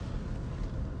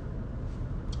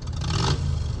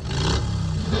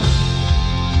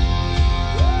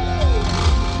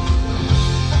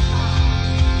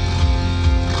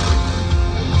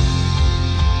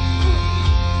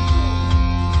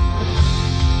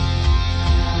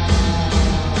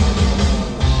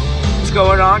What's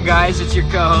going on, guys? It's your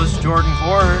co-host, Jordan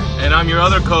Porter. And I'm your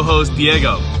other co-host,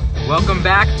 Diego. Welcome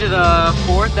back to the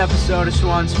 4th episode of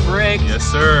Sh1ts Frick. Yes,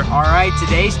 sir. Alright,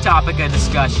 today's topic of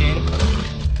discussion.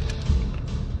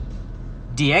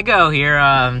 Diego here,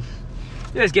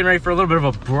 you guys getting ready for a little bit of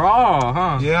a brawl,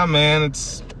 huh? Yeah, man,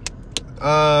 it's,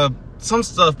 some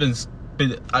stuff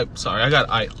I got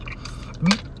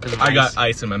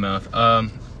ice in my mouth.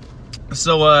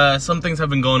 So some things have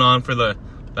been going on for the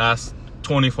last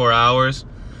 24 hours.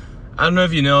 I don't know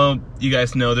if you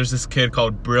guys know, there's this kid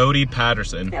called Brody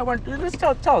Patterson. Yeah, let's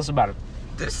tell us about it.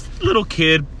 This little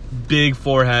kid, big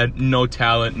forehead, no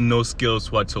talent, no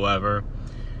skills whatsoever.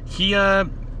 He's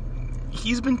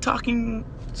been talking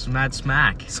some mad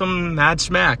smack.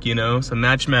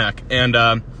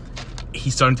 And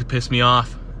he's starting to piss me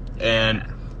off. And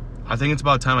I think it's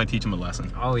about time I teach him a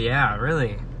lesson. Oh, yeah,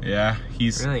 really? Yeah,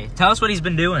 Really? Tell us what he's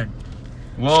been doing.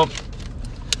 Well,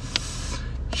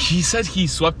 he said he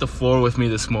swept the floor with me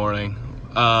this morning,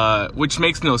 which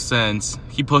makes no sense.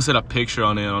 He posted a picture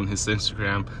on it on his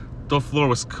Instagram. The floor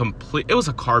was complete. It was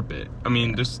a carpet. I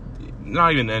mean, there's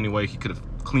not even any way he could have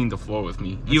cleaned the floor with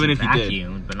me, even if he did.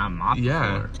 Vacuum, but not mop the floor.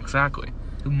 Yeah, exactly.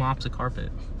 Who mops a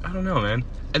carpet? I don't know, man.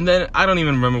 And then I don't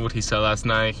even remember what he said last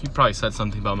night. He probably said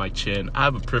something about my chin. I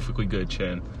have a perfectly good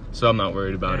chin, so I'm not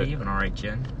worried about it. You have an alright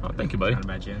chin. Oh, thank you, buddy. Not a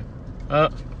bad chin.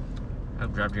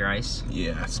 I've dropped your ice.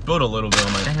 Yeah, I spilled a little bit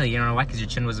on my... What the hell, you don't know why? Because your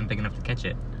chin wasn't big enough to catch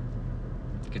it.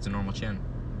 It's a normal chin.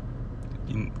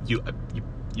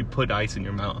 You put ice in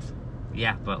your mouth.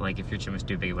 Yeah, but like if your chin was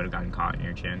too big, it would have gotten caught in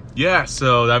your chin. Yeah,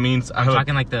 so that means I'm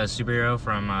talking like the superhero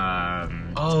from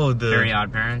the Very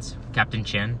Odd Parents, Captain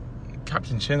Chin.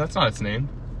 Captain Chin. That's not its name,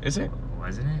 is it?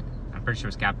 Wasn't it? I'm pretty sure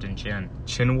it was Captain Chin.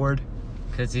 Chinward.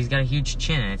 Because he's got a huge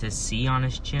chin. And it says C on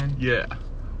his chin. Yeah.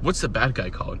 What's the bad guy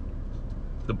called?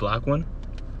 The black one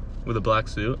with a black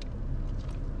suit.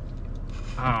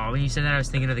 Oh, when you said that, I was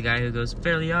thinking of the guy who goes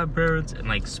Fairly Odd Parents and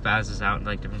like spazzes out in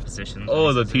like different positions.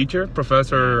 Oh, the teacher,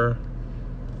 Professor.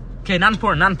 Yeah. Okay, not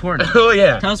important. Oh,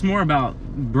 yeah. Tell us more about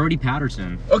Brody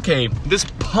Patterson. Okay, this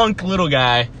little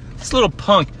guy,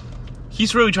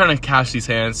 he's really trying to cash these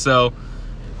hands. So,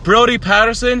 Brody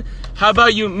Patterson, how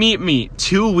about you meet me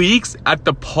 2 weeks at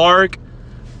the park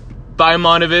by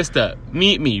Monte Vista?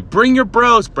 Meet me. Bring your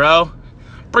bros, bro.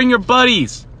 Bring your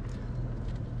buddies.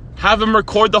 Have them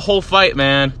record the whole fight,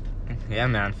 man. Yeah,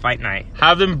 man. Fight night.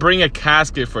 Have them bring a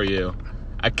casket for you.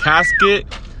 A casket,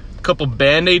 a couple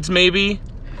Band-Aids maybe.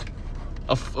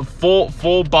 A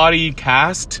full body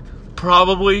cast,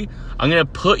 probably. I'm gonna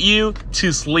put you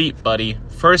to sleep, buddy.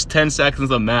 First 10 seconds of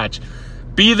the match.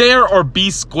 Be there or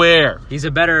be square. He's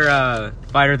a better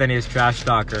fighter than he is trash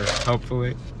talker,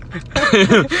 hopefully.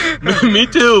 Me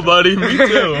too, buddy. Me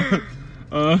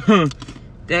too.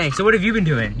 Dang, so what have you been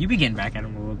doing? You've been getting back at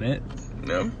him a little bit.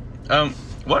 No.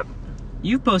 What?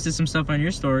 You've posted some stuff on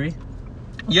your story.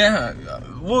 Yeah,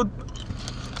 well,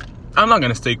 I'm not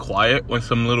gonna stay quiet when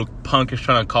some little punk is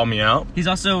trying to call me out. He's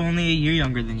also only a year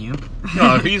younger than you.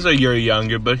 No, he's a year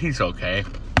younger, but he's okay.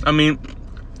 I mean,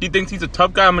 he thinks he's a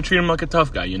tough guy. I'm gonna treat him like a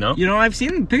tough guy, you know? You know, I've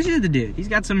seen pictures of the dude. He's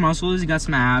got some muscles. He's got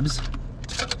some abs.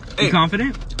 Hey, you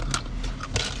confident?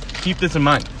 Keep this in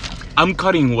mind. I'm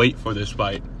cutting weight for this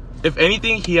fight. If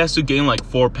anything, he has to gain like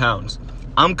 4 pounds.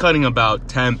 I'm cutting about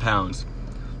 10 pounds.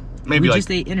 Maybe we like...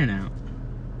 just ate In-N-Out.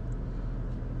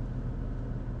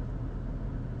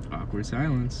 Awkward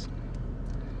silence.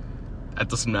 That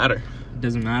doesn't matter.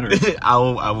 Doesn't matter. I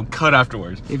will cut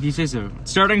afterwards. If you say so.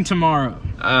 Starting tomorrow.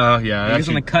 Yeah. He's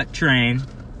on the cut train.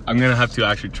 I'm gonna have to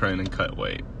actually train and cut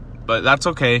weight, but that's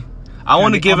okay. I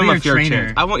want to give him a fair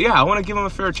chance. I want to give him a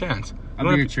fair chance. I'll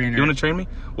be your trainer. You want to train me?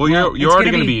 Well, you're already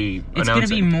gonna be announcing. It's gonna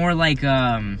be more like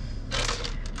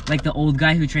the old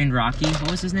guy who trained Rocky.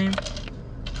 What was his name?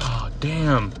 Oh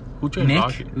damn! Who trained Mick?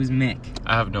 Rocky? It was Mick.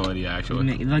 I have no idea actually.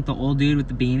 Mick. Like the old dude with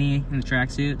the beanie and the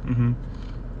tracksuit. Mm-hmm.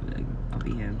 I'll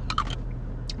be him.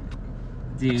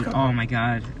 Dude, oh my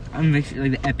god. I'm like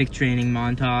the epic training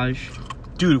montage.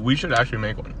 Dude, we should actually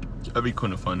make one. That'd be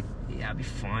kind of fun. Yeah, it'd be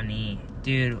funny.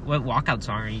 Dude, what walkout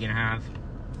song are you gonna have?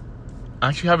 I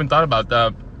actually haven't thought about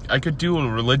that. I could do a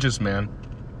religious man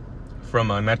from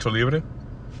Nacho Libre.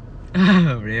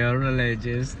 Real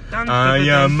religious. I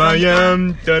am.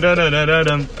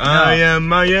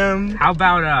 How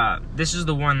about, this is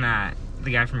the one that the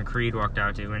guy from Creed walked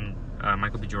out to when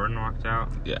Michael B. Jordan walked out.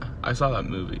 Yeah, I saw that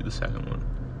movie, the second one.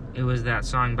 It was that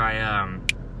song by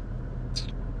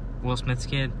Will Smith's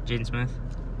kid, Jaden Smith.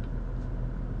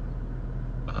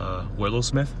 Willow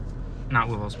Smith? Not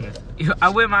Willow Smith. I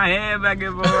whip my head back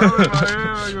and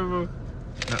forth.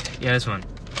 No, yeah, this one.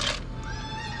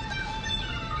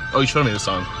 Oh, you showed me the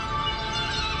song.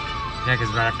 Yeah,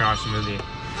 because right after I watched the movie,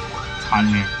 it's hot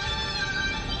in here.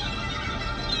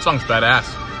 Song's badass.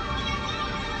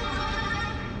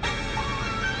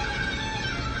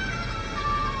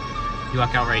 You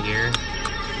walk out right here.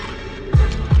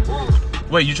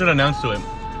 Wait, you should announce to him.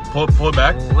 Pull it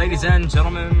back. Ladies and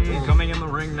gentlemen, coming in the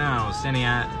ring now. Standing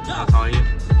at, how tall are you?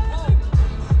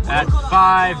 At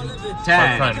 5'10".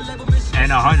 5'10".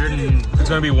 And 100 It's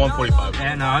gonna be 145.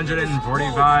 and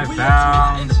 145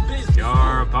 pounds.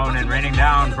 Your opponent raining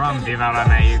down from Viva la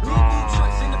Mexico.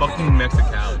 Fucking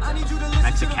Mexicali.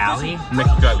 Mexicali?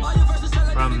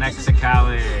 Mexicali. From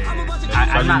Mexicali.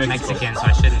 I'm not Mexico. Mexican, so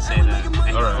I shouldn't say that.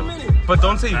 Alright. But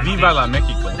don't say Viva la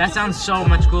Mexico. That sounds so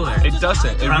much cooler. It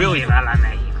doesn't. It From really. Viva la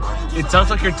Mexico. It sounds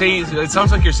like you're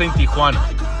saying Tijuana.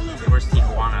 Where's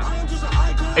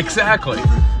Tijuana? Exactly.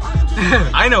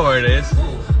 I know where it is.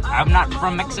 I'm not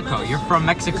from Mexico. You're from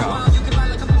Mexico.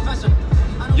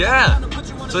 Yeah.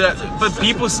 So that, but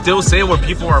people still say where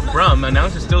people are from.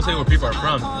 Announcers still say where people are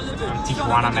from. From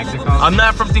Tijuana, Mexico. I'm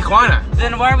not from Tijuana.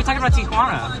 Then why are we talking about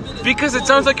Tijuana? Because it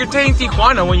sounds like you're saying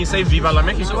Tijuana when you say Viva la So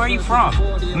Mexico. where are you from?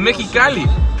 Mexicali.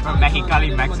 From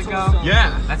Mexicali, Mexico?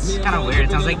 Yeah. That's kind of weird.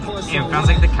 It sounds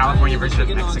like the California version of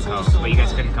Mexico, but you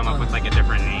guys couldn't come up with like a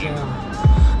different name.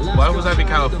 Why was I in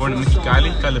California?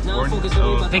 Mexicali? California?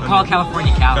 Oh, They call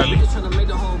California Cali.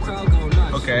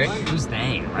 Okay. Who's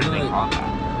they? Why do they call it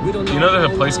that? You know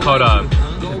there's a place called,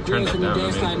 turn that down,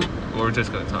 I mean, we're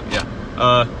just gonna talk, yeah.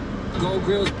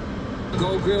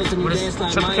 What is,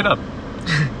 Shut the kid up.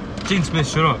 Gene Smith,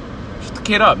 shut up. Shut the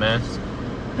kid up, man.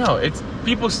 No, it's,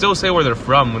 people still say where they're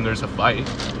from when there's a fight.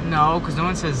 No, because no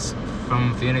one says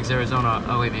from Phoenix, Arizona.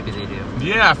 Oh wait, maybe they do.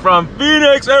 Yeah, from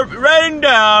Phoenix, raining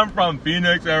down from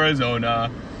Phoenix,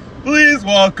 Arizona. Please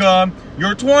welcome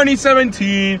your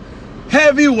 2017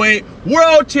 heavyweight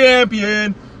world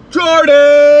champion,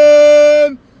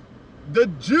 Jordan, the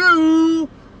Jew,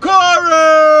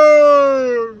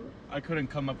 Corer. I couldn't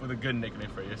come up with a good nickname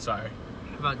for you, sorry.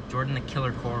 How about Jordan the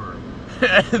Killer Corer?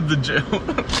 The Jew.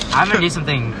 I'm gonna do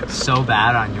something so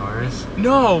bad on yours.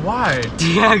 No, why?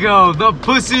 Diego the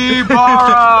Pussy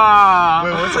Barra.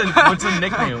 Wait, what's a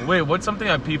nickname? Wait, what's something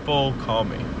that people call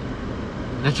me?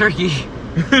 The turkey.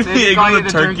 They do Diego call you the the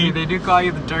turkey. They do call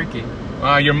you the turkey.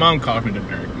 Your mom called me the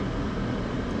turkey.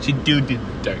 She did the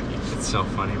turkey. It's so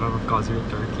funny. My mom calls you a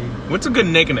turkey. What's a good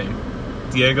nickname?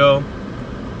 Diego.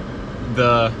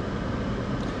 The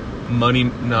money.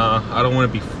 Nah, I don't want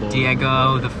to be full.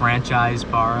 Diego the franchise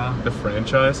Barra. The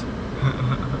franchise.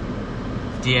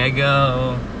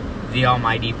 Diego the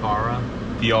Almighty Barra.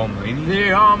 The Almighty.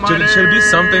 The Almighty. Should it be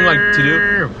something like to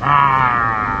do?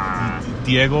 Ah.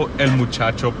 Diego el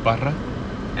muchacho Parra.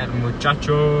 El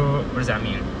muchacho. What does that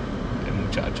mean? El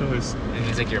muchacho is. It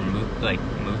means like you're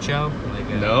mucho. Like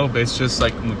No, but it's just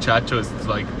like muchacho is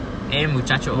like. El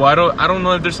muchacho. Well, I don't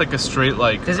know if there's like a straight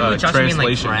like Doesn't muchacho mean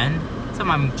like translation. friend? What's up,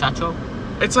 my muchacho?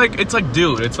 It's like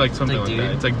dude. It's like something like dude.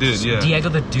 that. It's like dude. Yeah. Diego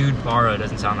the Dude Barra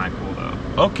doesn't sound that cool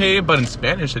though. Okay, but in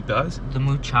Spanish it does. The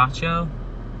muchacho.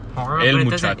 Barra, El but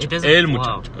muchacho. It doesn't El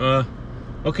flow. muchacho.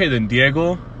 Okay, then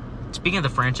Diego. Speaking of the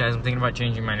franchise, I'm thinking about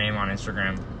changing my name on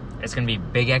Instagram. It's gonna be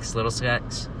Big X Little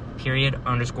X period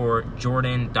underscore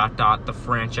Jordan the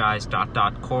franchise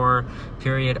core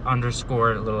period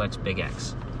underscore little X Big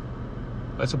X.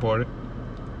 I support it.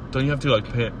 Don't you have to like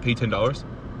pay $10?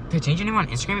 To change your name on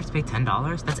Instagram, you have to pay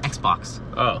 $10. That's Xbox.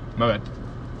 Oh, my bad.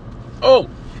 Oh,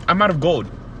 I'm out of gold.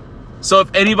 So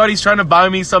if anybody's trying to buy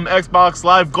me some Xbox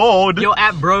Live gold, Yo,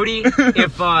 at Brody,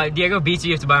 if Diego beats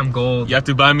you have to buy him gold. you have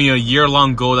to buy me a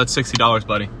year-long gold. That's $60,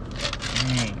 buddy.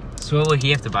 So what would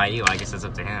he have to buy you? I guess that's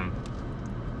up to him.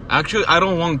 Actually, I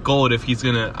don't want gold if he's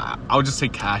gonna. I'll just say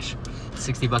cash.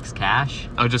 $60 cash?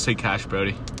 I'll just say cash,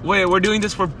 Brody. Wait, we're doing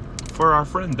this for our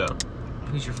friend though.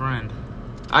 Who's your friend?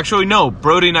 Actually, no.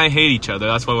 Brody and I hate each other.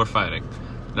 That's why we're fighting.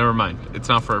 Never mind. It's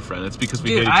not for a friend. It's because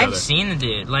we hate Dude, each other. I've seen the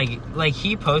dude. Like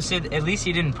he posted. At least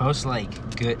he didn't post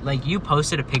like good. Like you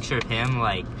posted a picture of him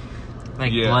like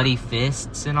Yeah. bloody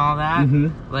fists and all that.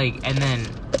 Mm-hmm. Like and then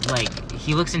like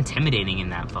he looks intimidating in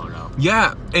that photo.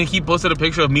 Yeah, and he posted a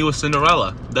picture of me with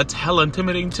Cinderella. That's hella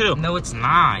intimidating too. No, it's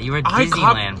not. You were at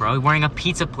Disneyland, bro. Wearing a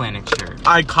Pizza Planet shirt.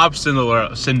 I copped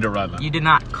Cinderella. You did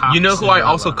not cop. You know who I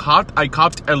also copped? I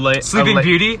copped Sleeping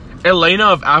Beauty. Elena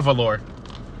of Avalor.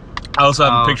 I also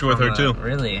have a picture with her too.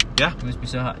 Really? Yeah. She must be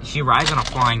so hot. She rides on a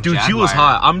flying Dude, Jaguar. she was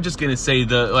hot. I'm just gonna say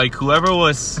whoever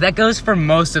was. That goes for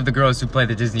most of the girls who play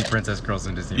the Disney princess girls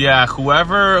in Disney. Yeah,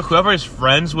 whoever is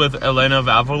friends with Elena of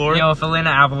Avalor. Yo, if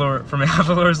Elena Avalor from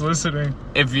Avalor is listening.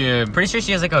 If you Pretty sure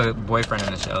she has like a boyfriend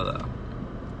in the show though.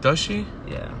 does she?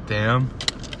 Yeah. Damn.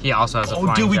 He also has a Oh,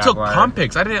 flying dude, we took Jaguar. prom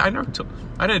pics. I didn't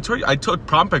tell you. I took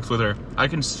prom pics with her. I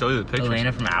can show you the pictures.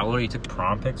 Elena from Owl, you took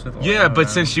prom pics with? Yeah, but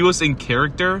since she was in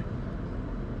character,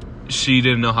 she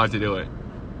didn't know how to do it.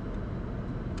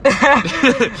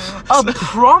 A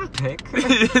prom pic?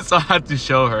 So I had to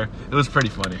show her. It was pretty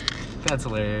funny. That's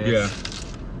hilarious.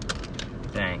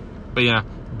 Yeah. Dang. But yeah,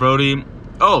 Brody.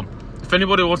 Oh, if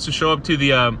anybody wants to show up to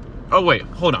the... oh, wait.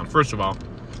 Hold on. First of all,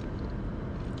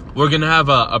 we're going to have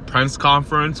a press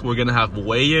conference. We're going to have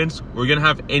weigh-ins. We're going to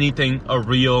have anything, a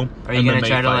real Are you going to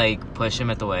try fight. to, like, push him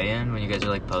at the weigh-in when you guys are,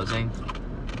 like, posing?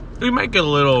 We might get a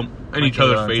little in each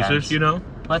other's faces, intense. you know? Well,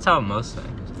 that's how most things.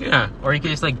 Yeah. Or you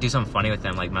could just, like, do something funny with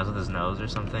him, like mess with his nose or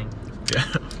something. Yeah.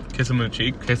 Kiss him in the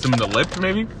cheek. Kiss him in the lip,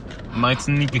 maybe? Might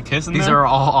sneak a kiss in These there. are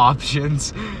all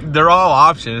options. They're all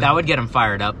options. That would get him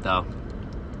fired up, though.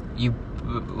 You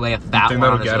lay a fat think one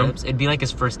that'll on his get him? lips. It'd be like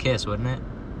his first kiss, wouldn't it?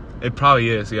 It probably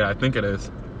is. Yeah, I think it is.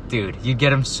 Dude, you'd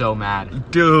get him so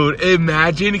mad. Dude,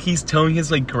 imagine he's telling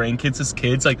his, like, grandkids, his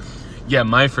kids, like, yeah,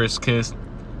 my first kiss,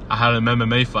 I had an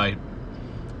MMA fight,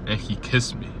 and he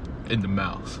kissed me in the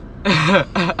mouth.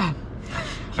 Are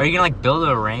you gonna, like, build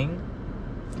a ring?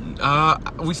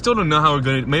 We still don't know how we're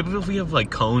gonna... Maybe if we have,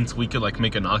 like, cones, we could, like,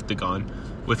 make an octagon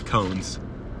with cones.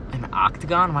 An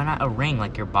octagon? Why not a ring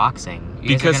like you're boxing? You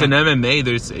guys are Because gonna- in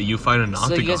MMA, you find an So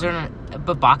octagon. you guys are gonna...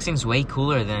 But boxing's way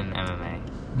cooler than MMA.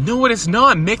 No, it is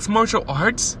not. Mixed martial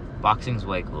arts, Boxing's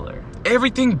way cooler.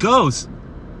 everything goes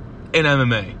in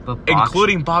MMA, But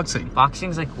including boxing.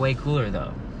 Boxing's, like, way cooler,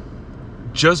 though.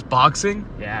 Just boxing?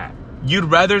 Yeah. You'd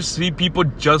rather see people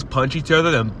just punch each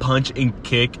other than punch and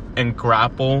kick and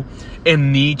grapple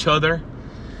and knee each other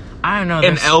I don't know.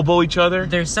 and elbow each other.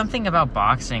 There's something about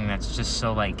boxing that's just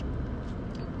so, like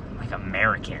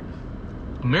American.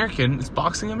 American? Is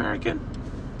boxing American?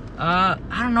 I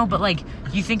don't know, but, like,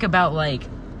 you think about, like...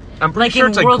 I'm pretty Like sure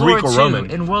in it's like World Greek War or II,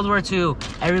 Roman. in World War II,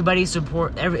 everybody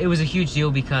it was a huge deal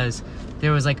because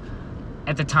there was, like,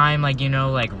 at the time, like, you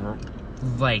know, like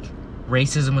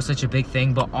racism was such a big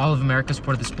thing, but all of America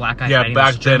supported this black guy. Yeah, fighting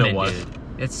back this then it German was. dude.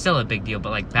 It's still a big deal, but,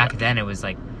 like, back then it was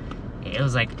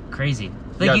crazy.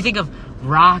 Like, Yeah. you think of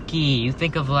Rocky, you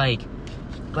think of like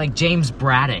James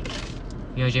Braddock.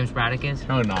 You know who James Braddock is?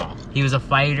 Oh, no. He was a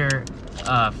fighter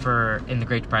in the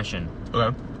Great Depression.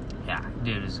 Okay. Yeah,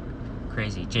 dude, it was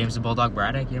crazy. James the Bulldog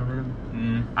Braddock, you ever heard of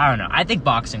him? Mm. I don't know. I think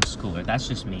boxing's cooler. That's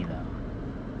just me, though.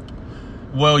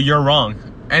 Well, you're wrong.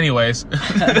 Anyways.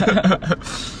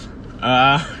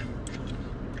 I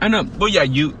know. Well, yeah,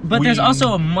 But there's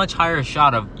also a much higher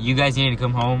shot of you guys needing to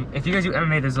come home. If you guys do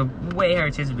MMA, there's a way higher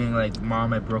chance of being like,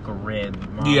 Mom, I broke a rib.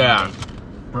 Mom, Yeah.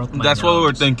 I broke my That's what we were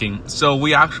nose." thinking. So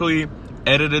we actually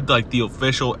edited like the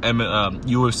official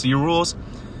UFC rules,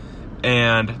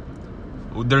 and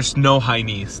there's no high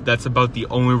knees. That's about the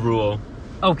only rule.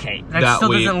 Okay, that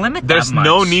still doesn't limit that There's much.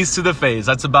 no knees to the face.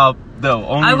 That's about the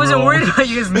only I wasn't rule. worried about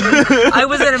you guys. I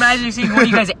wasn't imagining seeing one of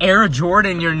you guys Air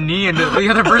Jordan your knee into the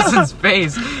other person's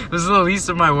face. It was the least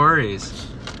of my worries.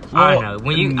 I don't know.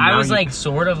 When I was like,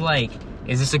 sort of like,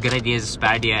 is this a good idea? Is this a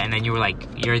bad idea? And then you were like,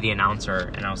 you're the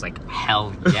announcer, and I was like,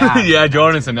 hell yeah. Yeah,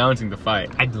 Jordan's announcing the fight.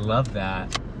 I'd love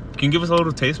that. Can you give us a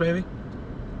little taste, maybe?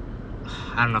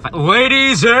 I don't know if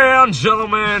ladies and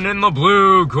gentlemen in the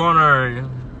blue corner.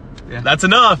 Yeah. That's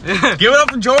enough. Give it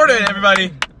up for Jordan,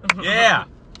 everybody. Yeah.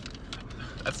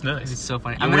 That's nice. It's so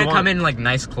funny. Yeah, I'm we gonna want- come in like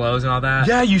nice clothes and all that.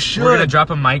 Yeah, you should. We're gonna drop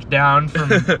a mic down from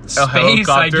space,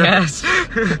 I helicopter. guess.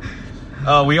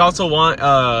 We also want,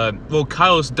 well,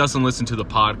 Kyle doesn't listen to the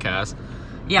podcast.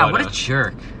 Yeah, But, what a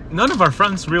jerk. None of our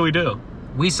friends really do.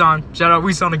 Weeson. Shout out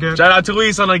Weeson again. Shout out to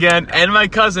Weeson again, and my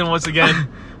cousin once again.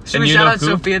 Should And we you shout know out who?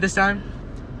 Sophia this time?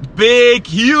 Big,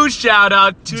 huge shout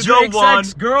out to Drake's the one,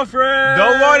 ex-girlfriend.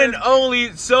 the one and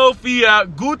only Sophia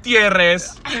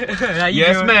Gutierrez. How you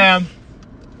Yes, doing? ma'am.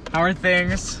 How are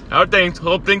things? How are things?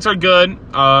 Hope things are good.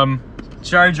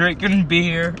 Sorry Drake couldn't be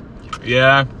here.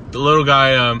 Yeah, the little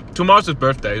guy. Tomorrow's his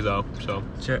birthday, though. So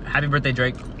Sure. Happy birthday,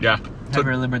 Drake. yeah. Happy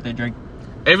early birthday, Drake.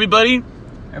 Everybody,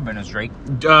 Everybody knows Drake.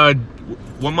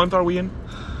 what month are we in?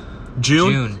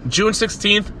 June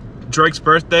 16th, Drake's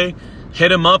birthday. Hit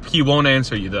him up. He won't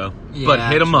answer you though, but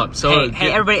hit him up. So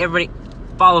hey, everybody,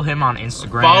 follow him on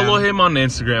Instagram. follow him on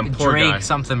Instagram. Poor Drake guy.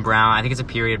 something Brown. I think it's a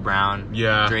period Brown.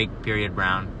 Yeah. Drake period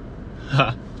Brown.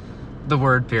 The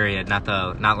word period, not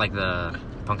like the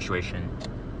punctuation.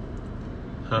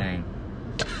 Huh. Dang.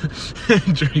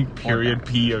 Drake period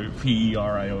Period.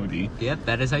 Yep,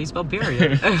 that is how you spell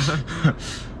period. How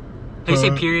do you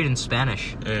say period in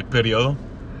Spanish? Periodo.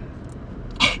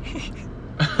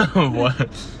 What?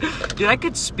 Dude, I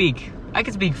could speak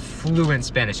fluent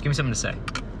Spanish. Give me something to say.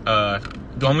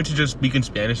 Do you want me to just speak in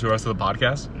Spanish the rest of the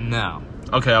podcast? No.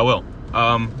 Okay, I will.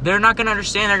 They're not gonna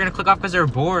understand. They're gonna click off because they're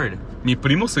bored. Mi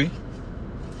primo sí.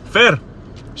 Fer.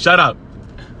 Shout out.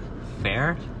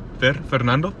 Fair?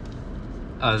 Fernando.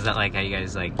 Oh, is that like how you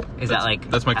guys like?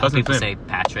 That's my how cousin's people name. say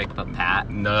Patrick, but Pat?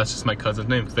 No, that's just my cousin's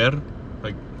name. Fer.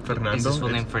 Like Fernando. Is his full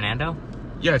name Fernando?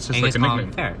 Yeah, it's just And like a you just call him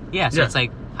nickname. Fair. Yeah, so Yeah. it's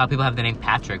like how people have the name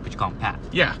Patrick, but you call him Pat.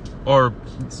 Yeah. Or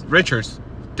Richards.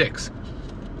 Dicks.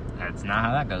 That's not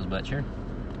how that goes, but sure.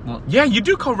 Well, Yeah, you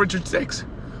do call Richards Dicks.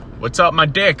 What's up, my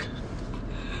dick?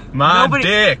 My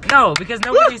dick. No, because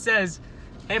nobody says,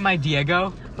 "Hey, my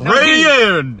Diego."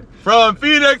 Radiant from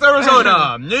Phoenix,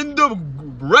 Arizona, in the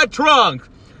red trunk.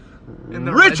 In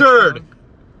the Richard, red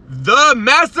trunk. the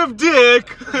massive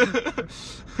dick.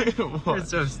 You're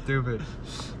so stupid.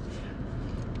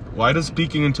 Why does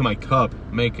speaking into my cup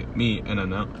make me an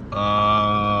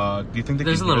announcer? Do you think they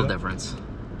There's a can little hear that? difference.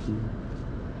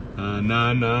 Na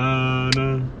na na.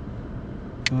 Na,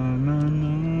 na,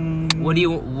 na. What do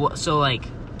you? So like,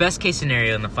 best case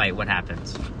scenario in the fight, what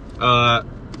happens?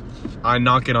 I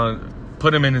knock it on,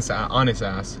 put him in his on his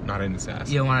ass, not in his ass.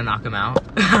 You don't want to knock him out?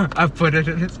 I put it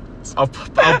in his.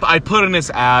 I put in his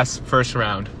ass first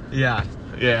round. Yeah.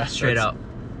 Yeah, Straight up.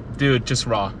 dude. Just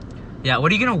raw. Yeah.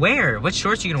 What are you gonna wear? What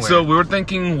shorts are you gonna wear? So we were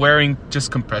thinking wearing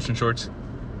just compression shorts.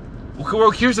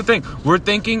 Well, here's the thing. We're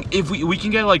thinking if we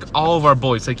can get like all of our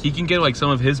boys, like he can get like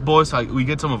some of his boys, like we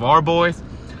get some of our boys.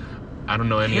 I don't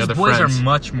know any his other boys friends. are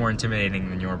much more intimidating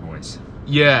than your boys.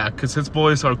 Yeah, because his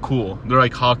boys are cool. They're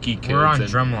like hockey kids. We're on and,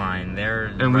 drumline. They're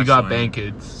and we got wrestling. band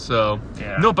kids. So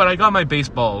Yeah. no, but I got my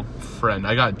baseball friend.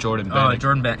 I got Jordan Bannock. Oh,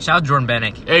 Jordan Bannock. Shout out Jordan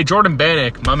Bannock. Hey, Jordan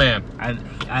Bannock, my man.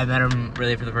 I met him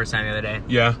really for the first time the other day.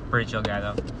 Yeah, Pretty chill guy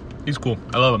though. he's cool.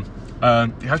 I love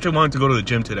him. He actually wanted to go to the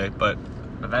gym today, but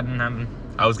But that didn't happen.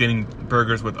 I was getting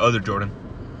burgers with other Jordan.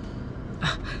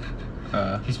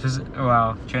 He's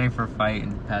training for a fight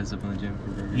and passes up in the gym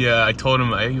for burgers. Yeah, I told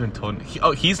him. I even told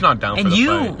him. He's not down for And the you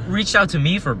fight. reached out to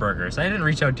me for burgers. I didn't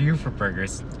reach out to you for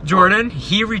burgers. Jordan,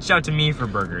 he reached out to me for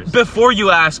burgers. Before you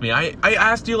asked me, I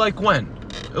asked you like when?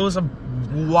 It was a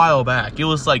while back. It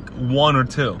was like 1 or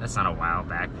 2. That's not a while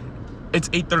back. It's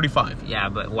 8:35. Yeah,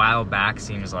 but while back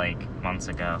seems like months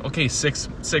ago. Okay, 6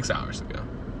 hours ago.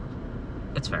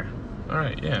 It's fair. All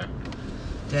right, yeah.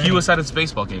 Dang. He was at his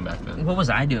baseball game back then. What was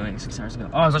I doing 6 hours ago?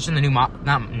 Oh, I was watching the new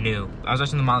I was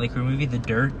watching the Motley Crue movie, The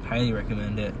Dirt. Highly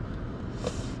recommend it.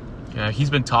 Yeah, he's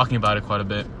been talking about it quite a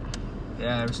bit.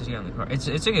 Yeah, ever since you got in the car. It's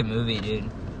a good movie, dude.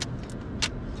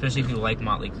 Especially if you like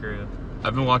Motley Crue.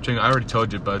 I've been watching. I already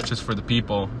told you, but just for the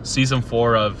people, season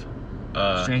 4 of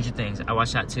Stranger Things. I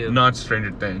watched that too. not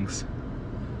Stranger Things.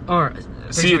 Or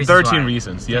See, 13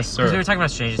 Reasons. Yes, Because we sir. were talking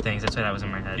about Stranger Things. That's why that was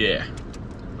in my head. Yeah,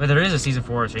 But there is a season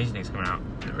 4 of Stranger Things coming out.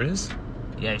 there is.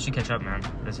 Yeah, you should catch up, man.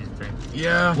 That's season 3.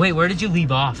 Yeah. Wait, where did you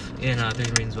leave off in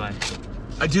 13 Reasons Why?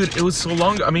 Dude, it was so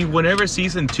long. I mean, whenever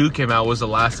season 2 came out was the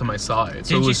last time I saw it.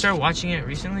 So Did it you was, start watching it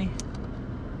recently?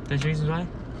 13 Reasons Why?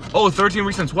 Oh, 13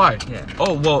 Reasons Why. Yeah.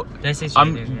 Oh well. Did I say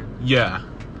Stranger Things? Yeah.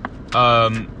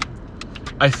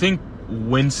 I think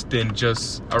Winston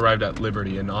just arrived at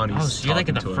Liberty and Ani's. Oh, so you're like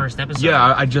in the talking to him. first episode?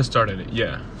 Yeah, I just started it.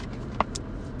 Yeah.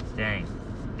 Dang.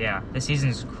 Yeah, this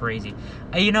season's crazy.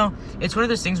 You know, it's one of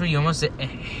those things where you almost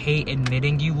hate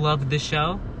admitting you love the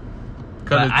show.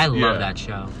 But I love that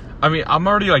show. I mean, I'm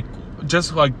already like,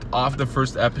 just like off the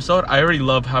first episode, I already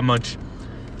love how much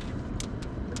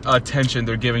attention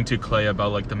they're giving to Clay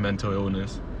about like the mental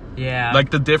illness. Yeah.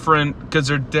 Like the different, because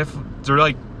they're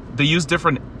like, they use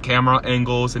different camera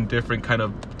angles and different kind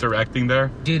of directing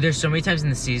there. Dude, there's so many times in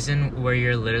the season where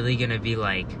you're literally gonna be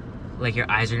like your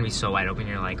eyes are gonna be so wide open.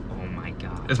 You're like, oh my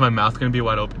god. Is my mouth gonna be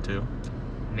wide open too?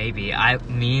 Maybe.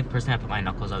 Me personally, I put my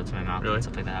knuckles out to my mouth Really? and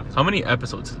stuff like that. How many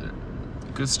episodes is it?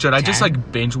 Because should I just 10?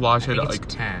 like binge watch I it, think like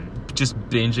it's 10. just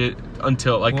binge it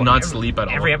until like Well, not sleep at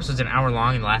all? Every episode's an hour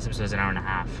long, and the last episode's an hour and a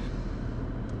half.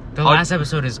 The How- last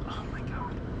episode is, oh my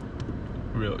god.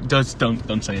 Real. Just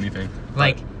don't say anything.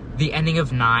 Like the ending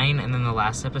of 9, and then the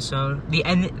last episode. The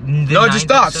No, just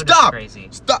stop! Stop! Crazy.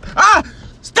 Stop! Ah!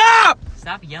 Stop!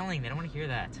 Stop yelling. They don't want to hear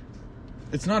that.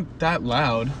 It's not that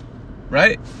loud,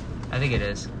 right? I think it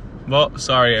is Well,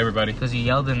 sorry everybody. because you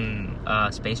yelled in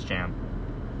Space Jam.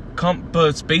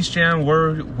 But Space Jam,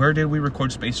 where did we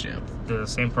record Space Jam? The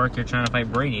same park you're trying to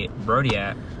fight Brody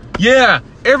at. Yeah,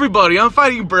 everybody, I'm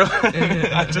fighting, bro.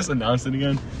 I just announced it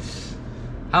again.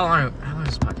 How long is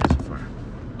this podcast for?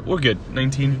 We're good.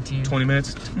 19, 20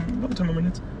 minutes. About 10 more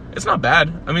minutes. It's not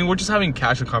bad. I mean, we're just having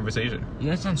casual conversation. You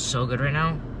guys sound so good right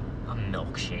now. A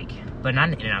milkshake, but not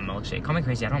an In-N-Out milkshake. Call me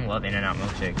crazy. I don't love In-N-Out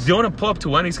milkshakes. Do you want to pull up to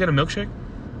Wendy's, get a milkshake?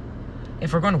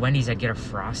 If we're going to Wendy's, I'd get a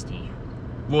Frosty.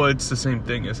 Well, it's the same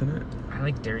thing, isn't it? I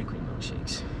like Dairy Queen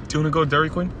milkshakes. Do you want to go Dairy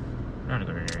Queen? gonna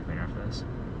go to Dairy Queen after this.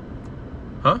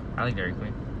 Huh? I like Dairy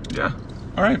Queen. Yeah.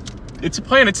 All right. It's a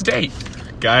plan. It's a date.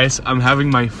 Guys, I'm having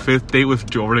my 5th date with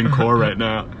Jordan Core right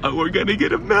now. We're gonna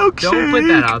get a milkshake. Don't put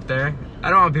that out there. I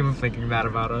don't want people thinking bad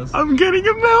about us. I'm getting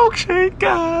a milkshake,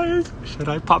 guys. Should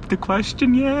I pop the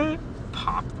question yet?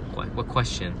 Pop? What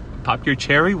question? Pop your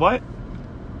cherry? What?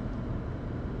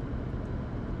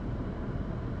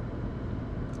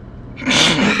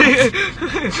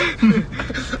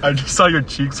 I just saw your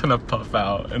cheeks kind of puff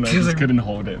out, and I just couldn't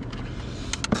hold it.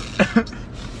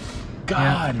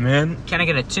 God, man. Can I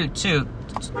get a toot? You know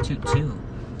what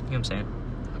I'm saying?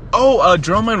 Oh,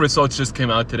 Drumline results just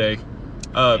came out today.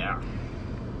 Yeah.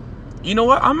 You know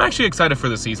what? I'm actually excited for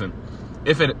the season.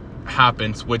 If it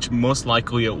happens, which most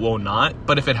likely it will not,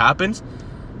 but if it happens,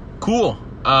 cool.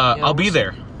 I'll be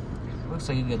there. Looks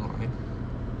like a good line.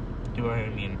 Do I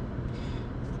mean?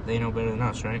 They know better than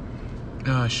us, right?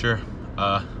 Sure.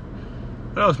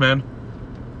 What else, man?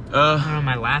 I don't know,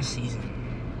 my last season.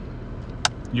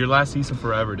 Your last season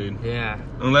forever, dude. Yeah.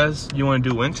 Unless you want to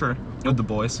do winter with the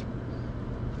boys.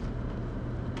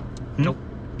 Nope.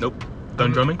 Nope.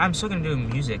 Done drumming? I'm still gonna do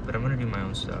music, but I'm gonna do my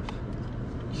own stuff.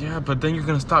 Yeah, but then you're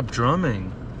gonna stop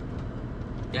drumming.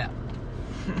 Yeah.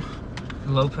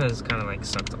 Lopez kind of like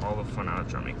sucked all the fun out of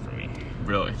drumming for me.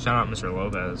 Really? Shout out Mr.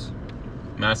 Lopez.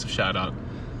 Massive shout out.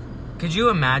 Could you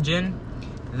imagine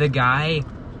the guy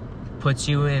puts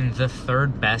you in the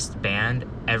 3rd best band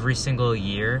every single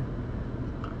year,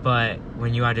 but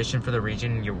when you audition for the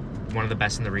region, you're one of the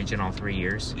best in the region all 3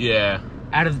 years? Yeah.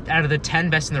 Out of the 10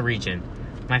 best in the region,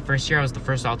 my first year I was the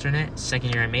first alternate,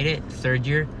 2nd year I made it, 3rd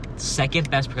year,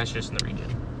 2nd best percussionist in the region.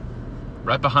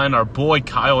 Right behind our boy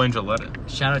Kyle Angeletta.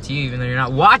 Shout out to you, even though you're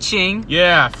not watching.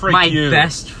 Yeah, freak my you.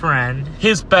 best friend.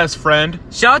 His best friend.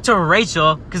 Shout out to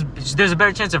Rachel, because there's a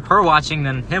better chance of her watching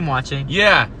than him watching.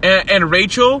 Yeah, and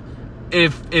Rachel,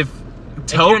 if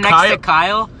you're next to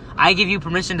Kyle, I give you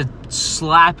permission to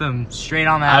slap him straight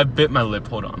on that. I bit my lip.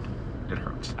 Hold on. It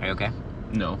hurts. Are you okay?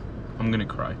 No, I'm gonna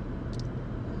cry.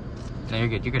 No, you're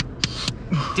good. You're good.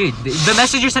 Dude, the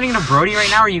message you're sending to Brody right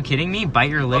now, are you kidding me? Bite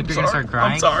your lip, you're gonna start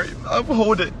crying? I'm sorry. I'm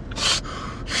holding.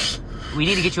 We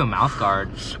need to get you a mouth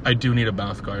guard. I do need a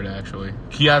mouth guard, actually.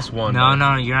 He has one.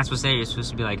 No, you're not supposed to say it. You're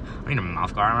supposed to be like, I need a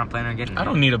mouth guard. I'm not planning on getting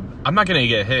it. I'm not gonna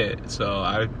get hit, so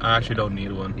I actually don't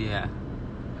need one. Yeah.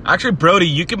 Actually, Brody,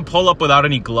 you can pull up without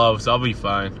any gloves. I'll be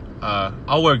fine.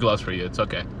 I'll wear gloves for you. It's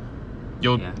okay.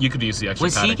 You could use the extra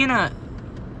padding.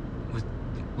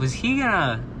 Was he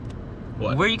gonna...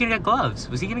 What? Where are you gonna get gloves?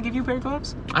 Was he gonna give you a pair of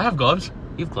gloves? I have gloves.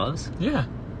 You have gloves? Yeah.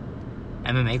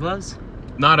 MMA gloves?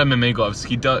 Not MMA gloves.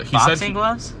 He Boxing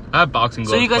gloves? I have boxing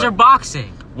gloves. So you guys are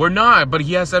boxing? We're not, but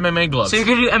he has MMA gloves. So you're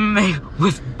gonna do MMA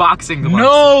with boxing gloves?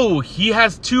 No! He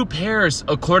has 2 pairs,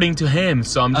 according to him,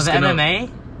 so I'm just gonna... Of MMA?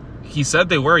 He said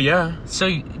they were, yeah. So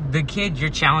the kid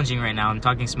you're challenging right now and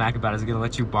talking smack about is gonna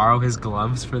let you borrow his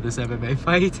gloves for this MMA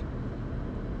fight?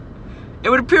 It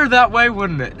would appear that way,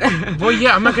 wouldn't it? Well,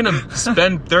 yeah, I'm not gonna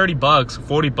spend $30,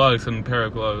 $40 on a pair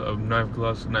of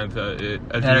gloves,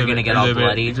 that are gonna get all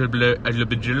bloody. It's gonna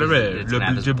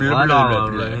have his blood all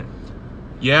over it.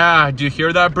 Yeah, do you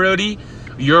hear that, Brody?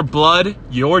 Your blood,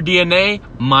 your DNA,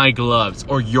 my gloves,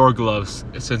 or your gloves,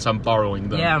 since I'm borrowing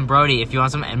them. Yeah, and Brody, if you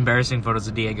want some embarrassing photos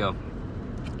of Diego,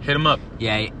 hit him up.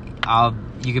 Yeah,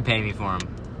 you can pay me for them.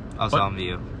 I'll sell them to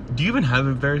you. Do you even have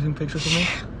embarrassing pictures of me?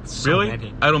 So really?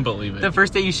 Many. I don't believe it. The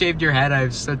first day you shaved your head, I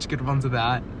have such good ones of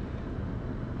that.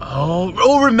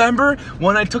 Oh, remember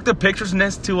when I took the pictures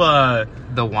next to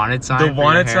the wanted sign? The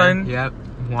wanted sign? Yep.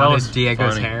 That was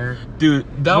Diego's funny. hair. Dude,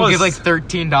 we'll give like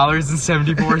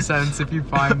 $13.74 if you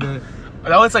find it.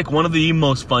 That was like one of the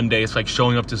most fun days, like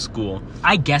showing up to school.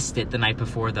 I guessed it the night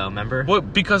before, though. Remember? Well,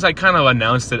 because I kind of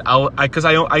announced it.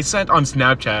 I sent on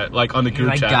Snapchat, like on the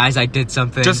group chat. Guys, I did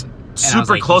something. Just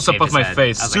super close up of my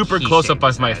face. Super close up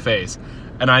of my face.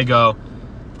 And I go,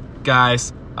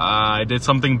 guys, I did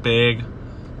something big,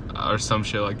 or some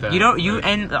shit like that.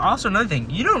 And also another thing,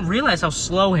 you don't realize how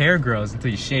slow hair grows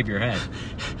until you shave your head.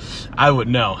 I would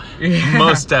know. Yeah.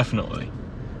 Most definitely.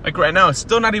 Like right now, it's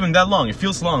still not even that long. It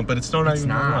feels long, but it's still not even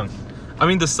that long. I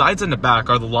mean, the sides and the back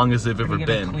are the longest they've ever been.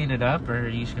 Are you gonna clean it up, or are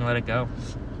you just gonna let it go?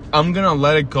 I'm gonna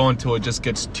let it go until it just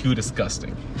gets too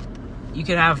disgusting. You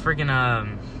could have freaking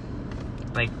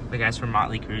like the guys from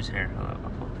Motley Crue's hair.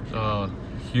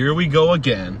 Here we go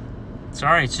again.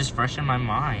 Sorry, it's just fresh in my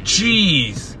mind.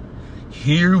 Jeez.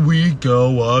 Here we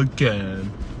go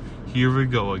again. Here we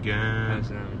go again.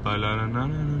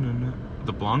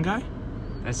 The blonde guy?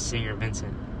 That's singer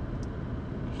Vincent.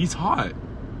 He's hot.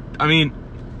 I mean,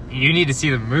 you need to see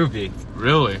the movie.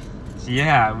 Really?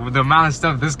 Yeah, the amount of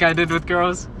stuff this guy did with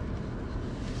girls.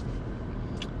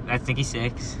 I think he's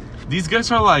 6. These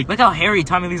guys are like... Look how hairy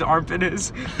Tommy Lee's armpit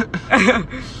is.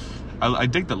 I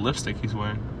dig the lipstick he's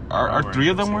wearing. Are 3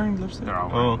 of them wearing lipstick? They're all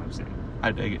wearing lipstick.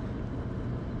 I dig it.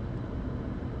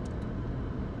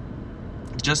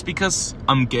 Just because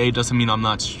I'm gay doesn't mean I'm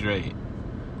not straight.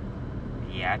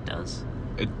 Yeah, it does.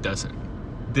 It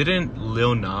doesn't. Didn't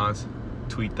Lil Nas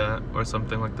tweet that or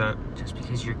something like that? Just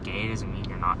because you're gay doesn't mean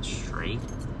you're not straight.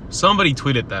 Somebody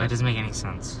tweeted that. That doesn't make any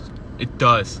sense. It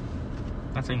does.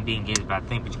 I'm not saying being gay is a bad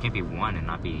thing, but you can't be one and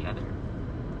not be the other.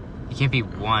 You can't be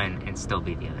one and still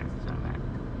be the other. That's what I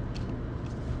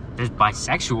meant. There's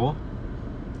bisexual.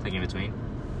 Like in between.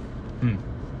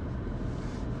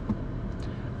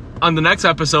 On the next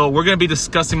episode, we're going to be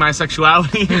discussing my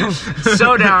sexuality.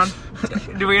 So down.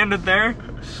 Do we end it there?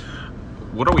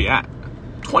 What are we at?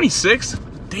 26?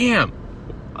 Damn.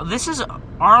 This is...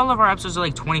 All of our episodes are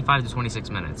like 25 to 26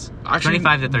 minutes. Actually,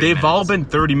 25 to 30 they've minutes. all been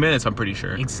 30 minutes, I'm pretty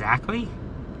sure. Exactly?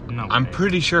 No I'm way.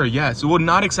 pretty sure, yes. Well,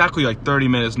 not exactly like 30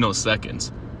 minutes, no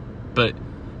seconds. But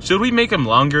should we make them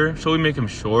longer? Should we make them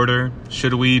shorter?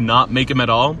 Should we not make them at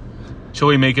all? Should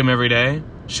we make them every day?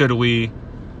 Should we...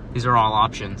 These are all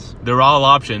options. They're all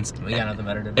options. We got nothing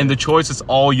better to do. And the choice is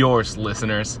all yours,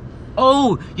 listeners.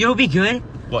 Oh, you know what'd be good?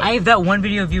 What? I have that one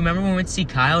video of you. Remember when we went to see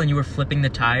Kyle and you were flipping the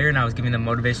tire and I was giving the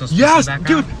motivational speech Yes, in the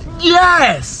background? dude.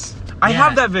 Yes. I Yeah.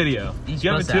 have that video. You should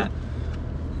You have it post too? that.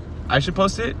 I should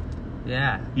post it?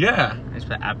 Yeah. Yeah. I just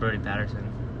put at Brody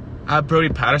Patterson. Brody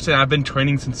Patterson, I've been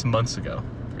training since months ago.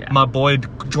 Yeah. My boy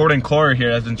Jordan Corey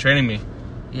here has been training me.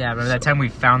 Yeah, remember that time we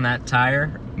found that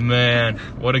tire? Man,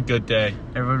 what a good day.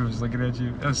 Everyone was looking at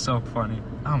you. That was so funny.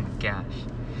 Oh my gosh.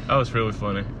 That was really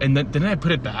funny. And then didn't I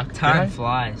put it back? Time Did I?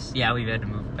 flies. Yeah, we've had to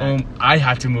move it back. I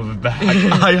had to move it back.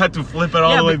 I had to flip it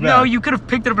all the way back. No, you could have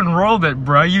picked it up and rolled it,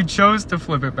 bro. You chose to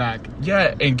flip it back.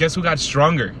 Yeah, and guess who got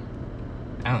stronger?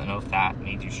 I don't know if that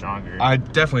made you stronger. I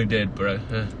definitely did, but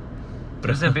it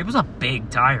was a big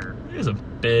tire. it was a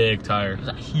big tire. It was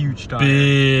a huge tire.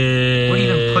 Big. What do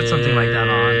you even put something like that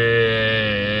on?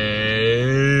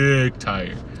 Big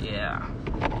tire. Yeah.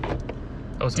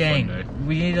 That was a Dang. fun day.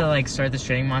 We need to like start this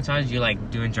training montage. You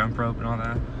like doing jump rope and all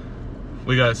that.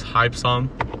 We got his hype song.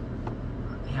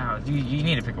 Yeah, you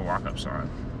need to pick a walk-up song.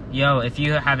 Yo, if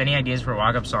you have any ideas for a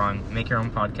walk-up song, make your own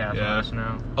podcast. Yeah. Let us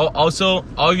know. Oh, also,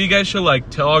 all of you guys should like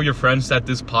tell all your friends that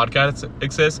this podcast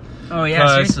exists. Oh yeah,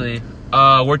 'Cause, seriously.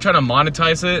 We're trying to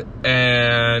monetize it,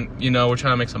 and we're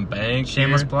trying to make some bank.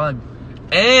 Shameless here. plug.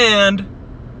 And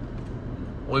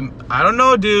I don't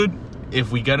know, dude. If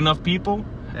we get enough people,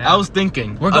 Yeah. I was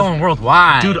thinking We're going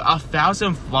worldwide. dude.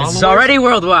 1,000 followers. It's already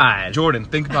worldwide. Jordan,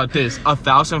 think about this: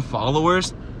 1,000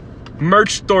 followers,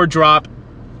 merch store drop.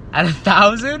 At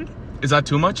 1,000? Is that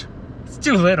too much? It's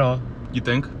too little. You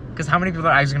think? Because how many people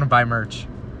are actually gonna buy merch?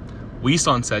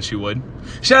 Weeson said she would.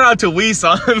 Shout out to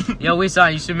Weeson. Yo, we saw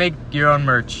you should make your own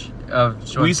merch of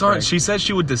Sh1ts. Weeson, she said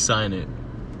she would design it.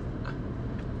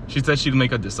 She said she'd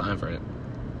make a design for it.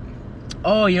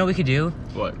 Oh, you know what we could do?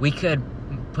 What? We could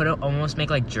almost make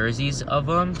like jerseys of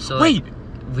them. So Wait. like,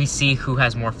 we see who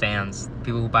has more fans.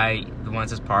 People who buy the ones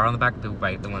that's par on the back, people who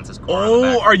buy the ones that's core on the Oh,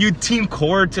 back. are you Team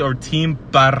Core or Team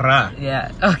Barra?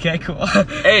 Yeah. Okay, cool.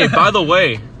 Hey, by the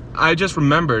way, I just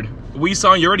remembered.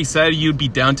 Weeson, you already said you'd be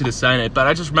down to design it, but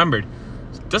I just remembered.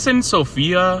 Doesn't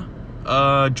Sophia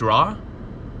draw?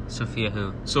 Sophia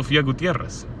who? Sofia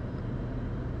Gutierrez.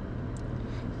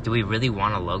 Do we really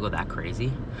want a logo that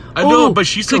crazy? I know, Ooh, but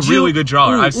she's a could really you- good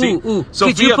drawer. Ooh, I've seen. Ooh.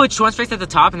 Sophia, Could you put Sh1ts face at the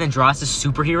top and then draw us as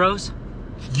superheroes?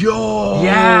 Yo.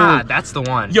 Yeah, that's the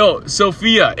one. Yo,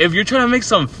 Sophia, if you're trying to make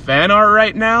some fan art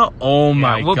right now, oh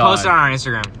my god. We'll post it on our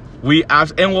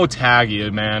Instagram. And we'll tag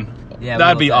you, man. Yeah,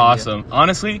 that'd we'll be tag you. awesome.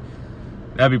 Honestly,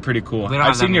 that'd be pretty cool. We don't I've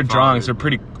have that seen your many drawings.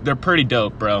 followers. They're pretty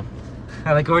dope, bro.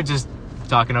 I like we're just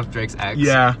talking up Drake's ex.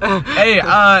 Yeah. Hey,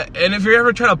 and if you're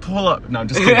ever trying to pull up, no, I'm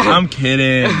just kidding. I'm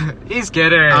kidding. He's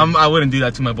kidding. I wouldn't do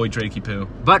that to my boy Drakey Poo.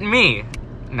 But me.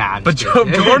 Nah, I'm But just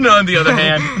kidding. Jordan, on the other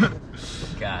hand,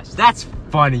 Gosh, that's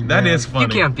funny, man. That is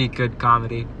funny. You can't beat good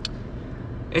comedy.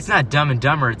 It's not Dumb and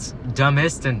Dumber, it's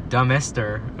Dumbest and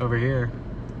Dumbester over here.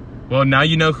 well, now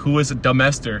you know who is a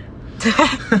dumbester.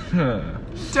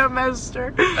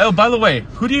 Dumbester. Oh, by the way,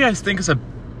 who do you guys think is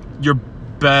your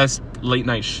best late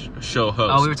night show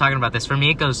host? Oh, we were talking about this. For me,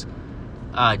 it goes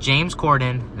James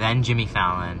Corden, then Jimmy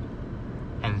Fallon,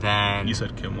 and then... You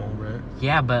said Kimmel, right?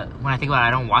 Yeah, but when I think about it,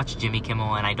 I don't watch Jimmy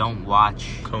Kimmel and I don't watch...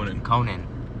 Conan.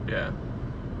 Yeah.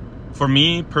 For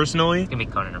me, personally, It's gonna be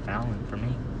Conan or Fallon for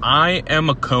me. I am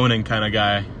a Conan kind of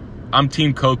guy. I'm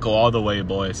Team Coco all the way,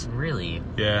 boys. Really?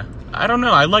 Yeah. I don't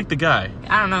know. I like the guy.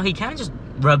 I don't know. He kind of just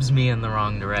rubs me in the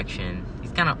wrong direction.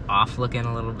 He's kind of off looking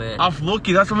a little bit. Off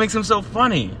looky, that's what makes him so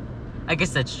funny. I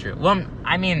guess that's true. Well,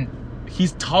 I mean,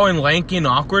 He's tall and lanky and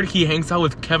awkward. He hangs out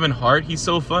with Kevin Hart. He's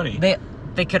so funny.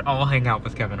 they could all hang out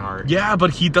with Kevin Hart. Yeah,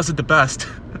 but he does it the best.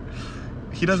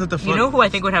 He does it the You know who I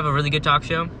think would have a really good talk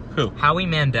show? Who? Howie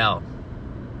Mandel.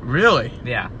 Really?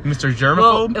 Yeah. Mr.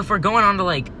 Germaphobe? Well, if we're going on to,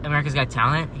 like, America's Got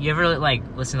Talent, you ever, like,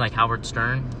 listen to, like, Howard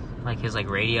Stern? Like, his, like,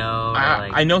 radio? Or,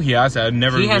 like, I know he has that. I've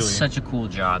never he really. has such a cool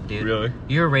job, dude. Really?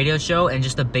 Your radio show and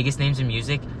just the biggest names in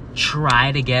music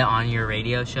try to get on your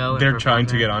radio show. They're trying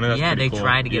to get on it? That's yeah, pretty they cool.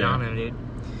 try to get on him, dude.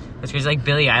 That's crazy. Like,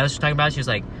 Billie Eilish was talking about it. She was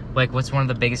like, what's one of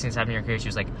the biggest things happening in your career? She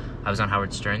was like, I was on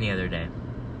Howard Stern the other day.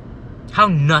 How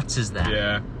nuts is that?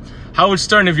 Yeah. Howard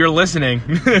Stern, if you're listening.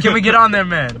 Can we get on there,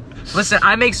 man? Listen,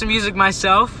 I make some music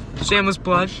myself. Shameless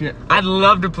plug. I'd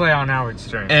love to play on Howard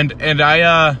Stern. And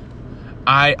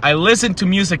I listen to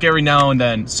music every now and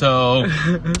then, so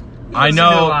I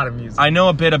know a lot of music. I know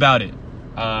a bit about it.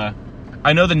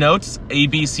 I know the notes A,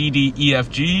 B, C, D, E, F,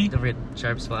 G, The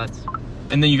sharp spots.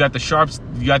 and then you got the sharps,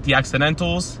 you got the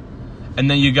accidentals, and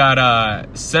then you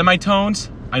got semitones.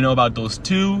 I know about those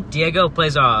too. Diego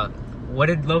plays what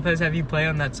did Lopez have you play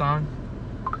on that song?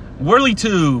 Whirly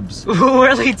tubes.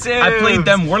 Whirly tubes. I played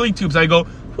them whirly tubes. I go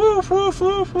woof woof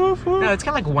woof woof woof. No, it's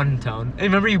kind of like one tone.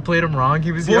 Remember you played him wrong?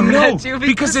 He was Well, yelling no, at you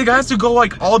because it has to go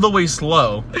like all the way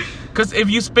slow. Because if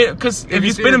you spin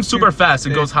him super fast,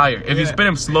 it goes higher. If you spin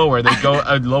him slower, they go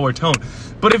a lower tone.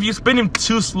 But if you spin him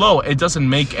too slow, it doesn't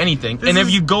make anything. If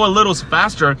you go a little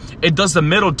faster, it does the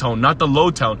middle tone, not the low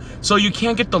tone. So you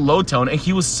can't get the low tone, and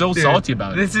he was so salty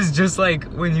about it. This is just like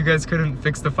when you guys couldn't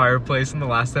fix the fireplace in the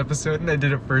last episode, and I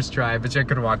did it first try, but I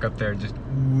could walk up there and just.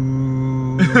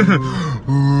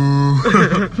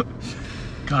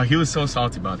 God, he was so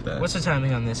salty about that. What's the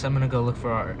timing on this? I'm gonna go look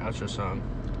for our outro song.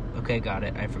 Okay, got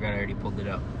it. I forgot I already pulled it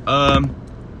up.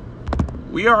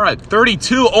 We are at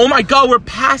 32. Oh my God, we're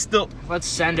past the. Let's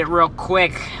send it real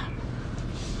quick.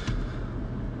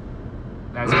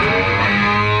 That's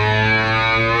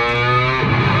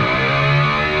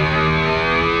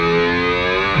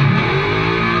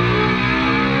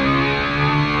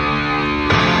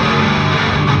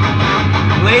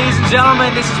Ladies and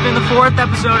gentlemen, this has been the 4th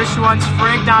episode of Sh1ts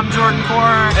Frigged. I'm Jordan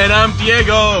Porter. And I'm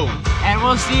Diego. And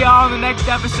we'll see y'all in the next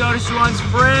episode of Sh1ts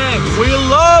Frigged. We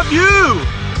love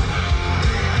you.